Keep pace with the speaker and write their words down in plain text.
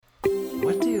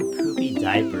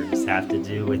diapers have to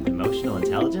do with emotional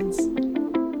intelligence?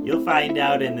 You'll find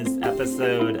out in this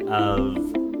episode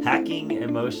of Hacking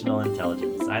Emotional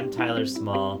Intelligence. I'm Tyler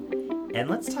Small, and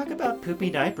let's talk about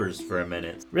poopy diapers for a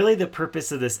minute. Really, the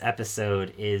purpose of this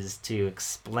episode is to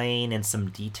explain in some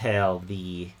detail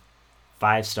the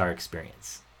 5-star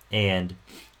experience. And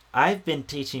I've been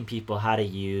teaching people how to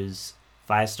use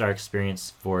 5-star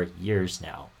experience for years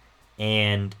now.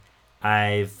 And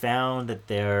I've found that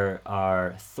there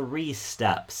are 3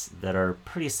 steps that are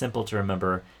pretty simple to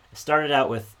remember. I started out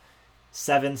with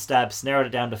 7 steps, narrowed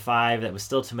it down to 5. That was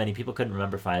still too many. People couldn't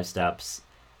remember 5 steps.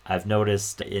 I've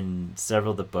noticed in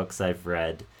several of the books I've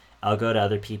read, I'll go to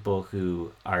other people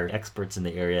who are experts in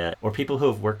the area or people who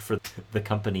have worked for the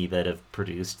company that have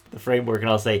produced the framework, and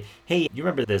I'll say, hey, you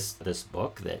remember this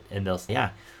book? And they'll say,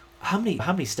 yeah. How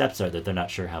many steps are there? They're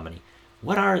not sure how many.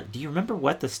 Do you remember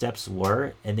what the steps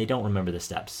were? And they don't remember the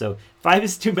steps. So 5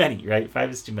 is too many, right?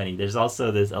 5 is too many. There's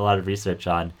also a lot of research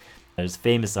on, there's a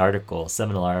famous article,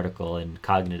 seminal article in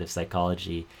cognitive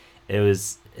psychology.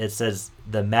 It says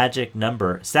the magic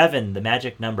number, 7, the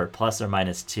magic number plus or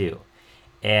minus 2.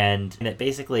 And it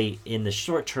basically, in the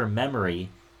short-term memory,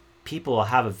 people will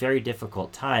have a very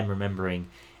difficult time remembering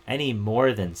any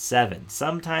more than 7.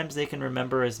 Sometimes they can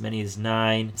remember as many as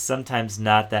 9, sometimes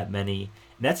not that many.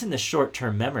 And that's in the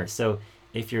short-term memory. So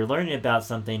if you're learning about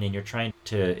something and you're trying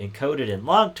to encode it in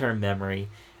long-term memory,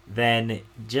 then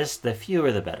just the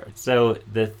fewer the better. So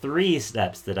the 3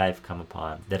 steps that I've come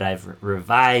upon, that I've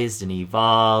revised and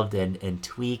evolved and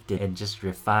tweaked and just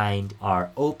refined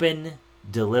are open,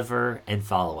 deliver, and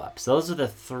follow up. So those are the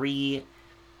 3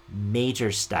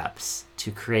 major steps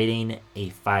to creating a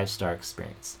 5-star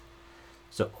experience.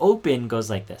 So open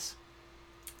goes like this.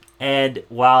 And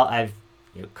while I've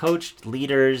coached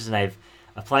leaders and I've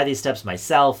applied these steps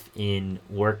myself in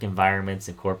work environments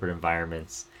and corporate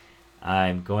environments,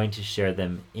 I'm going to share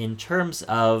them in terms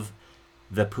of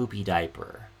the poopy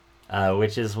diaper,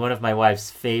 which is one of my wife's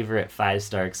favorite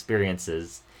 5-star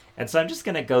experiences. And so I'm just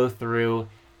going to go through.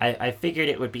 I figured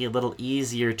it would be a little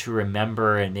easier to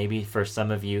remember, and maybe for some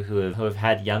of you who have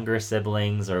had younger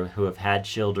siblings or who have had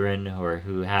children or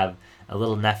who have a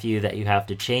little nephew that you have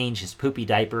to change his poopy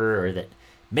diaper or that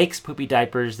makes poopy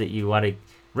diapers that you want to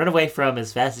run away from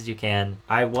as fast as you can.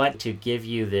 I want to give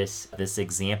you this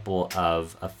example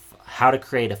of how to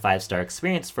create a 5-star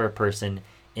experience for a person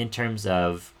in terms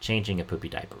of changing a poopy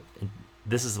diaper. And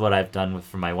this is what I've done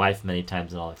for my wife many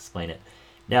times, and I'll explain it.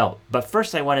 Now, but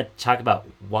first I want to talk about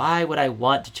why would I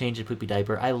want to change a poopy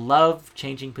diaper. I love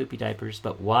changing poopy diapers,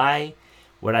 but why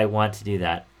would I want to do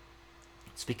that?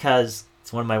 It's because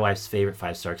it's one of my wife's favorite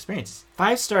 5-star experiences.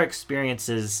 5-star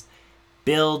experiences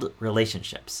build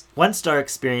relationships. 1-star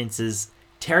experiences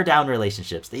tear down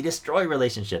relationships. They destroy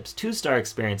relationships. 2-star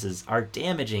experiences are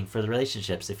damaging for the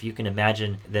relationships. If you can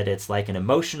imagine that it's like an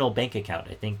emotional bank account.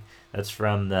 I think that's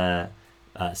from the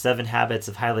 7 Habits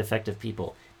of Highly Effective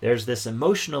People. There's this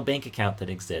emotional bank account that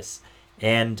exists,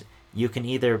 and you can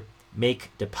either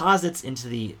make deposits into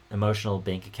the emotional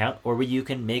bank account or you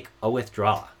can make a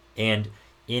withdrawal. And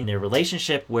in a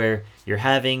relationship where you're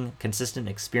having consistent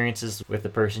experiences with the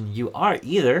person, you are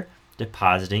either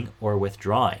depositing or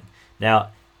withdrawing. Now,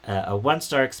 a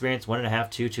 1-star experience, 1.5,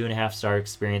 2.5-star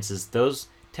experiences, those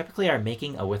typically are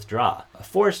making a withdrawal. A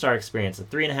 4-star experience, a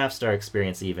 3.5-star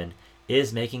experience even,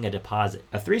 is making a deposit.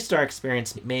 A 3-star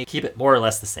experience may keep it more or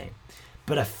less the same.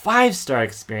 But a 5-star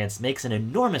experience makes an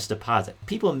enormous deposit.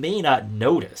 People may not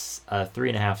notice a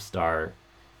 3.5-star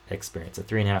experience. A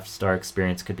 3.5-star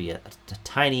experience could be a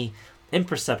tiny,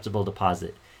 imperceptible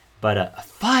deposit. But a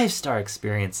 5-star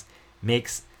experience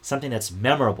makes something that's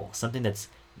memorable, something that's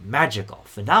magical,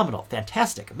 phenomenal,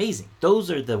 fantastic, amazing.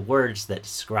 Those are the words that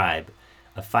describe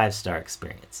a 5-star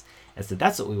experience. And so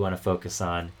that's what we want to focus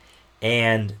on.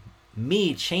 And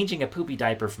me changing a poopy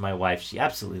diaper for my wife, she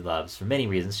absolutely loves for many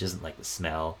reasons. She doesn't like the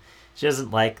smell. She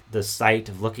doesn't like the sight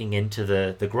of looking into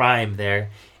the grime there.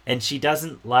 And she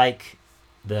doesn't like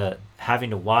the having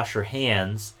to wash her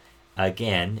hands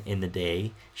again in the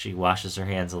day. She washes her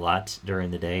hands a lot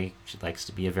during the day. She likes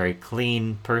to be a very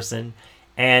clean person.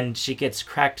 And she gets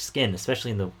cracked skin,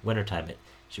 especially in the wintertime.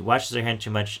 She washes her hand too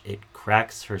much, it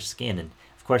cracks her skin. And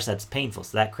of course that's painful.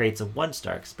 So that creates a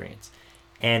 1-star experience.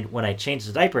 And when I change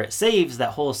the diaper, it saves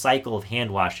that whole cycle of hand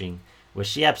washing, which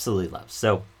she absolutely loves.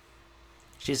 So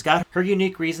she's got her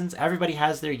unique reasons. Everybody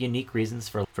has their unique reasons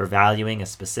for valuing a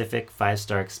specific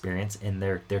 5-star experience, and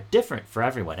they're different for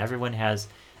everyone. Everyone has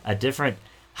a different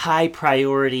high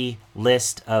priority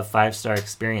list of 5-star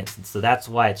experience. And so that's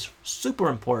why it's super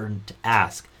important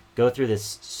to go through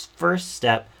this first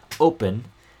step, open,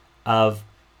 of,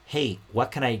 hey,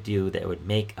 what can I do that would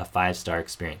make a 5-star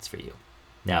experience for you?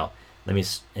 Now,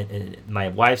 my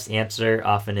wife's answer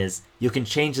often is, you can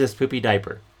change this poopy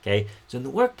diaper. Okay, so in the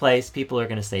workplace, people are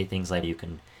going to say things like, you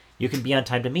can be on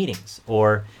time to meetings,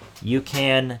 or you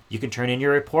can turn in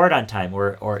your report on time,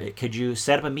 or could you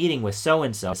set up a meeting with so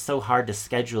and so? It's so hard to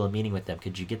schedule a meeting with them.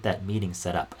 Could you get that meeting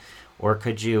set up, or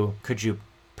could you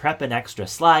prep an extra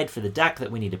slide for the deck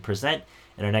that we need to present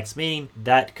in our next meeting?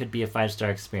 That could be a 5-star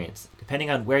experience.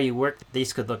 Depending on where you work,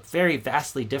 these could look very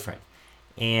vastly different,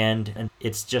 and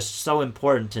it's just so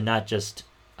important to not just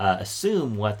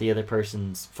assume what the other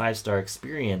person's 5-star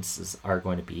experiences are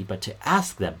going to be, but to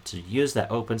ask them, to use that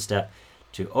open step,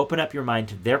 to open up your mind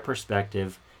to their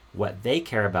perspective, what they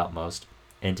care about most,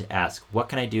 and to ask, what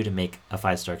can I do to make a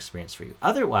 5-star experience for you?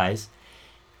 Otherwise,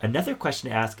 another question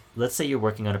to ask, let's say you're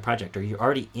working on a project or you're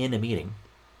already in a meeting.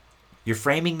 You're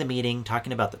framing the meeting,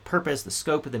 talking about the purpose, the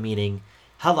scope of the meeting,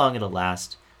 how long it'll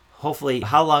last, hopefully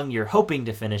how long you're hoping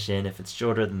to finish in if it's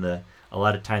shorter than the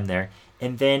allotted time there,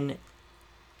 and then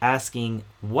asking,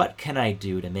 what can I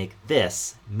do to make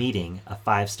this meeting a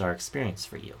 5-star experience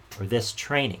for you? Or this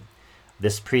training,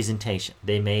 this presentation.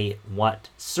 They may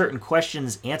want certain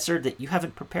questions answered that you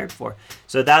haven't prepared for.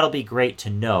 So that'll be great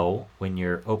to know when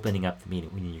you're opening up the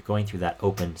meeting, when you're going through that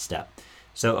open step.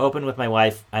 So open with my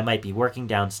wife, I might be working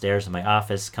downstairs in my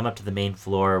office, come up to the main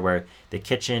floor where the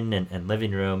kitchen and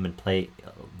living room and play,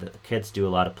 the kids do a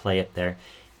lot of play up there.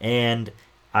 And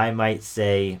I might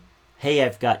say, hey,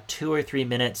 I've got 2 or 3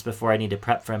 minutes before I need to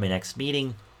prep for my next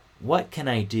meeting. What can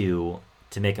I do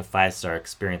to make a 5-star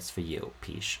experience for you,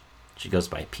 Peach? She goes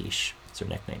by Peach. It's her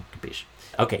nickname, Peach.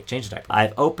 Okay, change the diaper.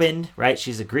 I've opened, right?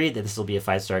 She's agreed that this will be a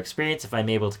 5-star experience if I'm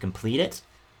able to complete it.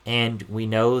 And we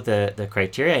know the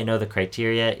criteria. I know the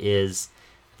criteria is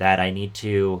that I need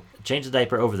to change the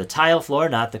diaper over the tile floor,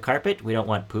 not the carpet. We don't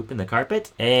want poop in the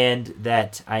carpet. And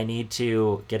that I need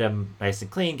to get them nice and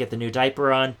clean, get the new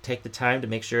diaper on, take the time to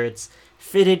make sure it's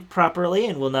fitted properly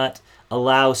and will not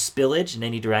allow spillage in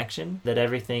any direction, that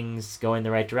everything's going the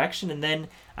right direction. And then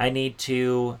I need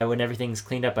to, when everything's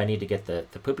cleaned up, I need to get the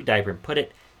poopy diaper and put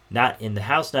it not in the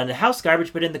house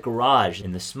garbage, but in the garage,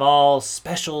 in the small,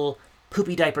 special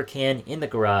poopy diaper can in the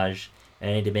garage. And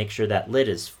I need to make sure that lid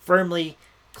is firmly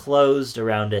closed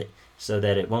around it so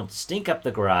that it won't stink up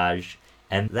the garage.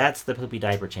 And that's the poopy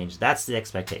diaper change. That's the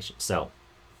expectation. So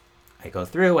I go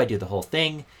through, I do the whole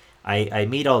thing. I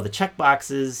meet all the check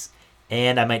boxes,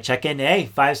 and I might check in, hey,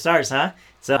 5 stars, huh?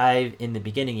 So in the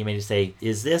beginning, you may just say,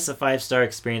 is this a 5-star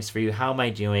experience for you? How am I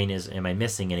doing? Am I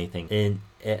missing anything? And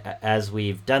as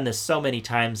we've done this so many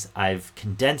times, I've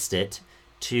condensed it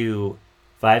to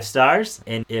 5 stars.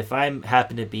 And if I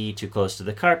happen to be too close to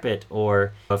the carpet,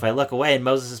 or if I look away and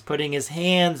Moses is putting his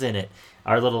hands in it,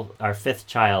 our 5th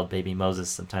child, baby Moses,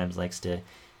 sometimes likes to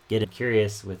get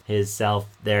curious with his self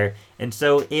there. And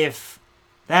so if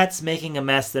that's making a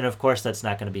mess, then of course that's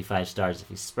not going to be 5 stars. If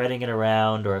he's spreading it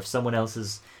around, or if someone else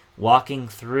is walking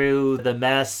through the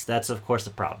mess, that's of course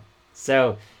a problem.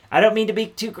 So I don't mean to be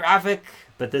too graphic,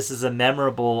 but this is a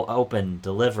memorable open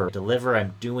deliver.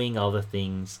 I'm doing all the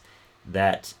things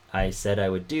that I said I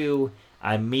would do.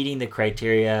 I'm meeting the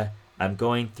criteria. I'm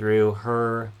going through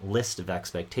her list of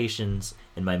expectations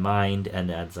in my mind, and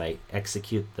as I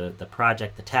execute the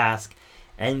project, the task.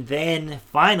 And then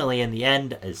finally, in the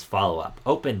end, is follow-up.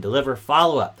 Open, deliver,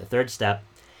 follow-up, the 3rd step.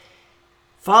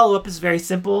 Follow-up is very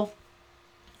simple.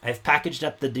 I've packaged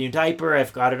up the new diaper.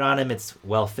 I've got it on him. It's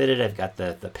well fitted. I've got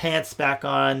the pants back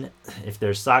on. If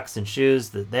there's socks and shoes,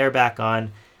 they're back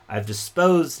on. I've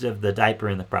disposed of the diaper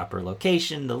in the proper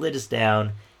location. The lid is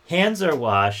down. Hands are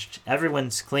washed.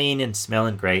 Everyone's clean and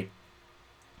smelling great.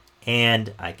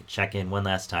 And I can check in one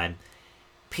last time.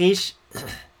 Peach,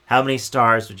 how many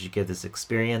stars would you give this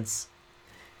experience?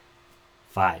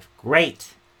 5.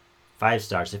 Great. 5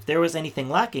 stars. If there was anything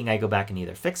lacking, I go back and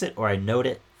either fix it or I note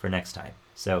it for next time.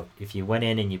 So if you went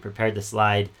in and you prepared the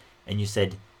slide and you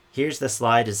said, here's the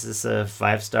slide, is this a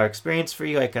 5-star experience for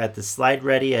you? I got the slide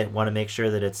ready. I want to make sure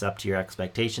that it's up to your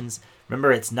expectations.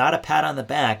 Remember, it's not a pat on the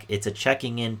back. It's a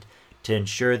checking in to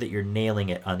ensure that you're nailing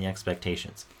it on the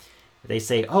expectations. They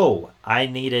say, oh, I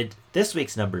needed this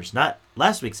week's numbers, not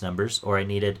last week's numbers, or I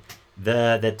needed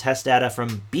the test data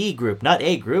from B group, not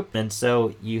A group. And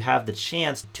so you have the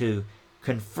chance to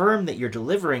confirm that you're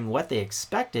delivering what they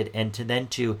expected, and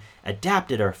to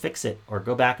adapt it or fix it or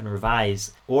go back and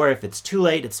revise. Or if it's too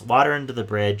late, it's water under the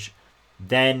bridge,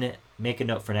 then make a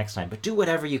note for next time. But do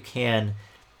whatever you can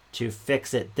to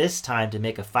fix it this time, to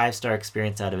make a 5-star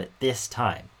experience out of it this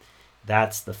time.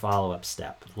 That's the follow-up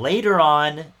step. Later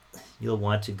on, you'll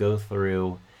want to go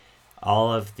through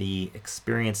all of the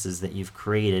experiences that you've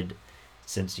created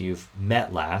since you've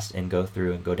met last, and go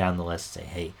through and go down the list and say,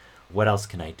 hey, What else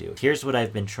can I do? Here's what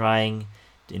I've been trying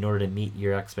in order to meet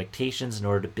your expectations, in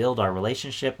order to build our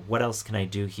relationship. What else can I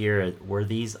do here? Were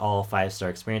these all 5-star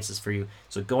experiences for you?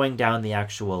 So going down the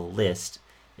actual list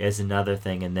is another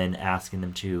thing, and then asking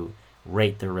them to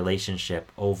rate the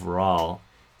relationship overall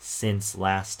since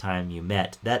last time you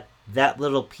met. That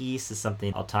little piece is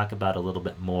something I'll talk about a little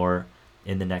bit more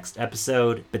in the next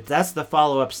episode, but that's the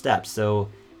follow-up steps. So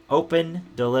open,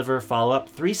 deliver, follow up.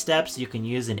 3 steps you can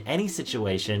use in any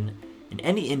situation, in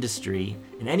any industry,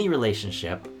 in any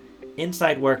relationship,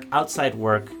 inside work, outside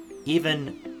work,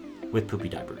 even with poopy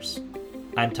diapers.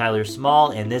 I'm Tyler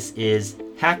Small, and this is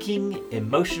Hacking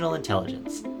Emotional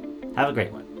Intelligence. Have a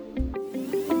great one.